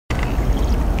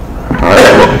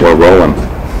we're rolling.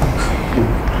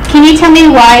 Can you tell me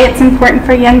why it's important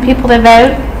for young people to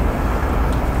vote?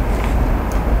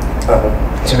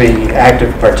 To be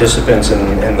active participants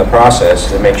in the process,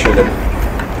 to make sure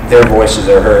that their voices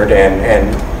are heard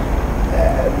and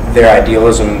their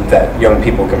idealism that young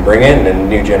people can bring in and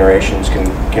new generations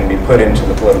can be put into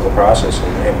the political process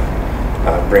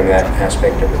and bring that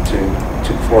aspect of it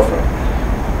to the forefront.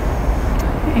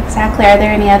 Exactly. Are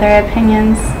there any other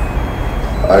opinions?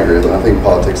 I agree with that. I think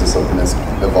politics is something that's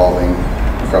evolving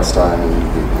across time,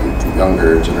 and the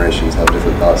younger generations have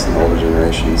different thoughts than older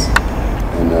generations,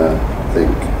 and I think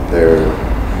their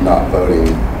not voting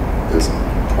is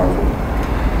harmful.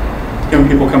 Young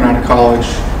people coming out of college,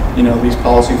 these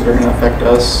policies that are going to affect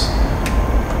us,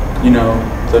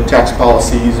 the tax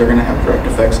policies are going to have direct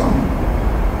effects on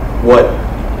what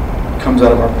comes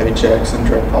out of our paychecks, and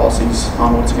direct policies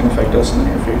on what's going to affect us in the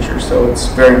near future. So it's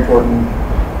very important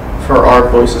for our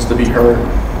voices to be heard,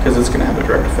 because it's going to have a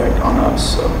direct effect on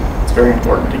us. So it's very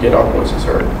important to get our voices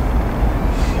heard.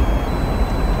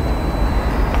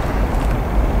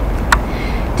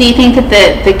 Do you think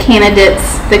that the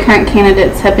current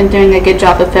candidates have been doing a good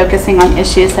job of focusing on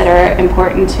issues that are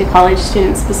important to college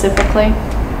students specifically?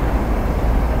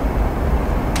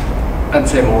 I'd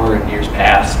say more in years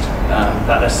past,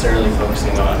 not necessarily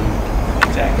focusing on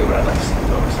exactly what I'd like to see them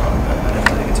focus on, but I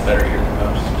definitely think it's a better year than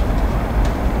most.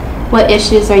 What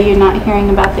issues are you not hearing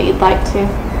about that you'd like to?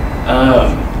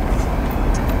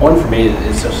 One for me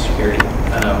is Social Security.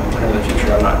 Whenever the future,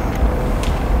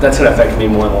 that's going to affect me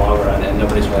more in the long run, and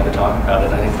nobody's willing to talk about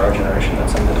it. I think for our generation,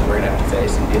 that's something that we're going to have to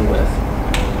face and deal with.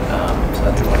 So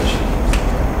that'd be one issue.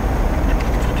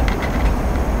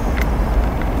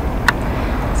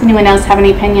 Does anyone else have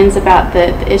any opinions about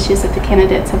the issues that the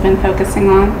candidates have been focusing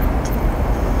on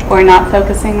or not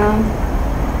focusing on?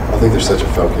 I think there's such a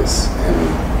focus in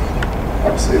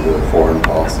obviously the foreign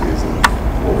policies and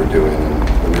what we're doing in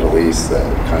the Middle East that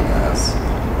kind of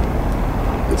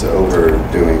it's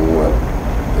overdoing what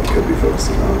they could be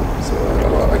focusing on. So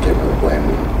I can't really blame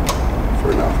them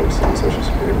for not focusing on Social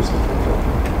Security or something like that.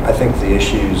 I think the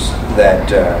issues that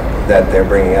they're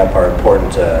bringing up are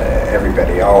important to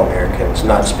everybody, all Americans,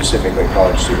 not specifically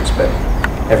college students, but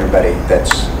everybody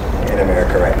that's in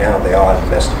America right now. They all have a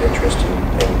vested interest in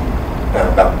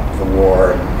about the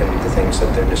war and the things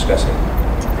that they're discussing.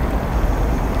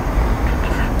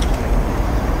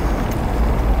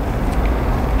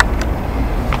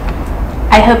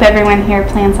 I hope everyone here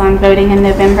plans on voting in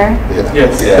November. Yeah.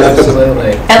 Yes. Yeah,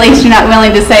 absolutely. At least you're not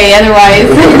willing to say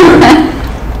otherwise.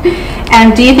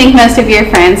 And do you think most of your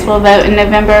friends will vote in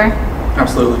November?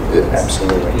 Absolutely. Yes.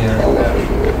 Absolutely. Yeah. All of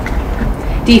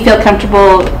it. Do you feel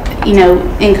comfortable,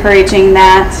 encouraging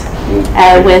that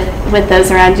with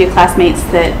those around you, classmates,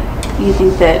 that you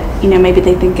think that, maybe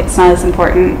they think it's not as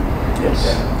important?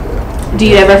 Yes. Do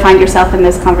you ever find yourself in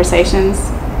those conversations?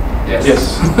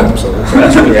 Yes.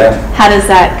 Absolutely. Yeah. How does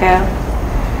that go?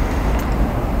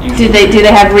 Do Usually,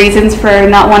 they have reasons for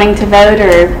not wanting to vote,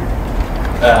 or?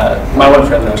 my one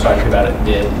friend that I was talking about it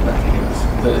did. I think it was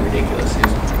completely ridiculous. He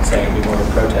was saying it'd be more of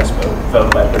a protest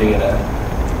vote by putting in a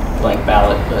blank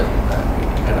ballot, but we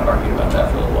kind of argued about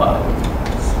that for a little while.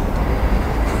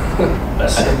 But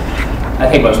I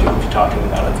think most people, if you talk to them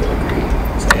about it, they'll agree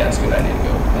and say, yeah, it's a good idea to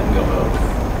go vote.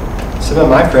 Some of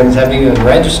my friends haven't even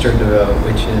registered to vote,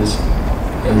 which is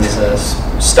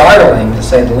startling to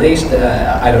say the least.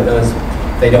 I don't know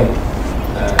if they don't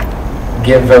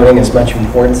give voting as much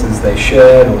importance as they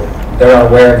should, or they're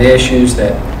aware of the issues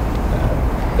that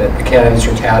the candidates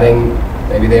are touting.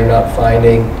 Maybe they're not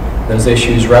finding those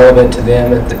issues relevant to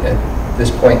them at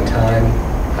this point in time.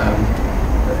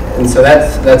 And so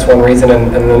that's one reason.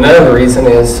 And another reason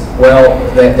is, well,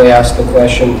 they ask the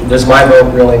question, does my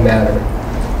vote really matter?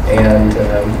 And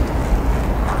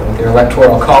with their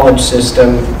electoral college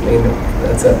system,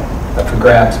 that's up for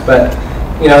grabs. But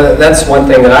that's one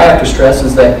thing that I have to stress,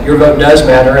 is that your vote does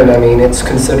matter, and it's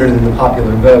considered in the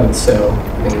popular vote. So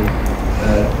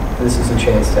this is a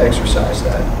chance to exercise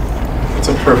that. It's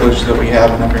a privilege that we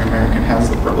have, and every American has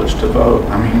the privilege to vote.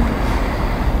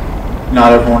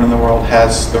 Not everyone in the world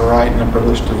has the right and the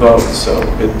privilege to vote, so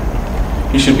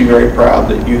you should be very proud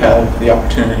that you have the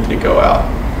opportunity to go out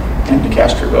and to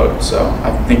cast your vote. So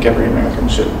I think every American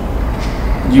should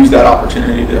use that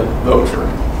opportunity to vote for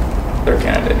their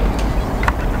candidate.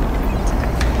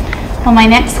 Well, my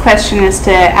next question is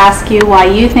to ask you why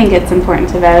you think it's important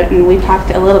to vote, and we've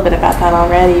talked a little bit about that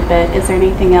already, but is there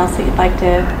anything else that you'd like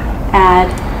to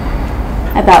add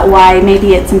about why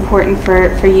maybe it's important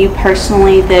for you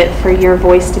personally, that for your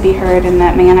voice to be heard in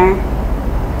that manner?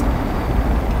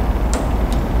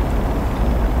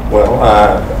 Well,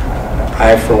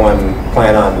 I, for one,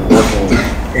 plan on working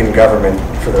in government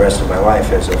for the rest of my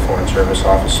life as a Foreign Service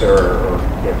officer or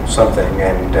something,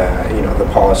 and the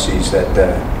policies that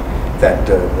the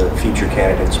future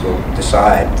candidates will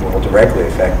decide will directly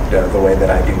affect the way that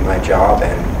I do my job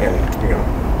and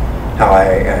how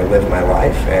I live my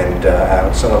life. And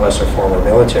some of us are former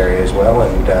military as well,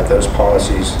 and those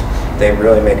policies, they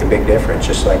really make a big difference.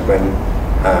 Just like when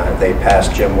they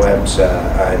passed Jim Webb's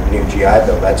new GI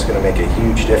Bill, that's going to make a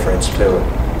huge difference to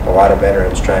a lot of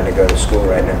veterans trying to go to school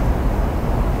right now.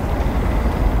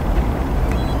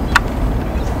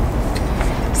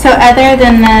 So other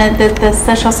than the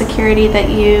Social Security that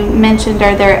you mentioned,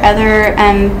 are there other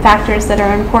factors that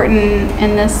are important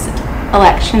in this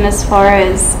election as far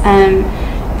as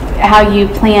how you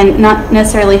plan, not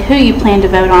necessarily who you plan to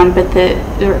vote on, but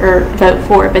or vote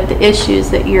for, but the issues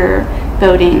that you're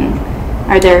voting?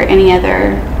 Are there any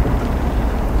other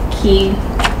key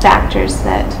factors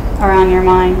that are on your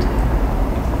mind?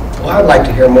 Well, I would like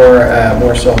to hear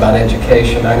more so about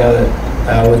education. I know that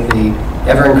with the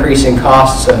ever-increasing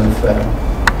costs of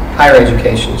higher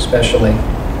education especially,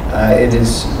 it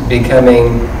is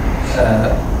becoming,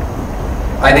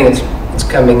 I think it's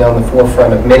coming on the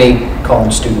forefront of many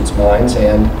college students' minds,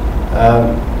 and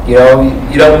you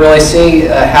don't really see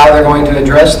how they're going to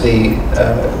address the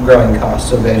growing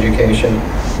costs of education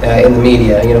in the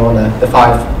media, on the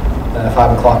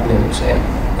 5 o'clock news.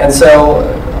 And so,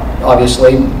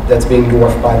 obviously, that's being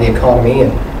dwarfed by the economy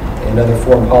and other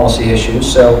foreign policy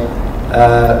issues. So,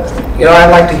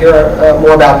 I'd like to hear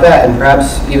more about that, and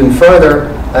perhaps even further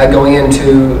going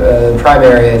into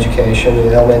primary education,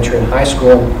 elementary and high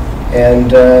school,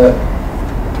 and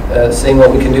seeing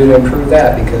what we can do to improve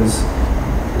that, because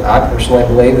I personally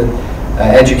believe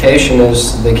that education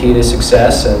is the key to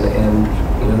success,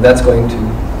 and that's going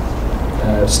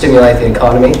to stimulate the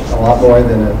economy a lot more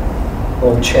than a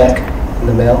little check in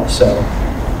the mail. So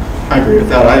I agree with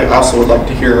that. I also would like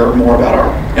to hear more about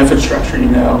our infrastructure,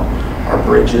 our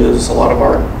bridges. A lot of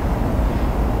our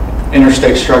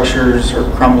interstate structures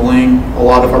are crumbling. A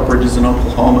lot of our bridges in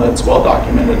Oklahoma, it's well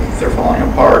documented that they're falling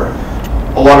apart.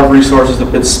 A lot of resources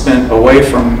have been spent away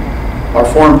from our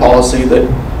foreign policy that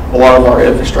a lot of our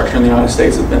infrastructure in the United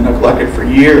States has been neglected for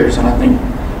years, and I think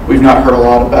we've not heard a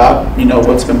lot about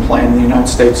what's been planned in the United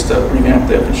States to revamp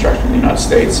the infrastructure in the United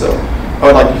States. So I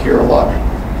would like to hear a lot.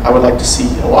 I would like to see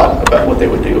a lot about what they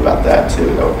would do about that too.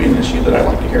 That would be an issue that I'd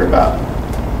like to hear about.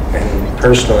 And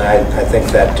personally, I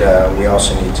think that we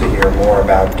also need to hear more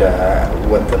about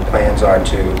what the plans are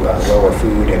to lower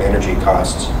food and energy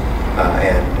costs,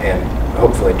 and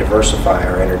hopefully diversify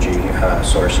our energy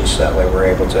sources, so that way we're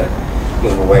able to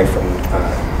move away from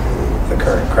the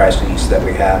current crises that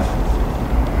we have.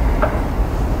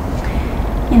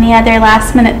 Any other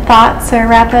last minute thoughts or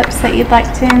wrap-ups that you'd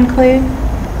like to include?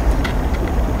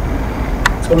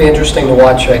 it's going to be interesting to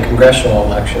watch congressional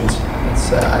elections.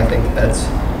 I think that's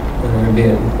going to be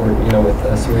important,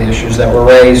 with some of the issues that were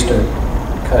raised are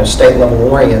kind of state level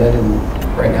oriented, and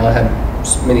right now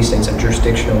many states have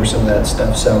jurisdiction over some of that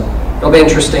stuff. So it'll be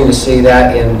interesting to see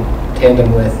that in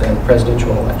tandem with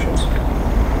presidential elections. All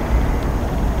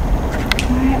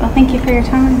right, well, thank you for your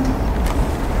time.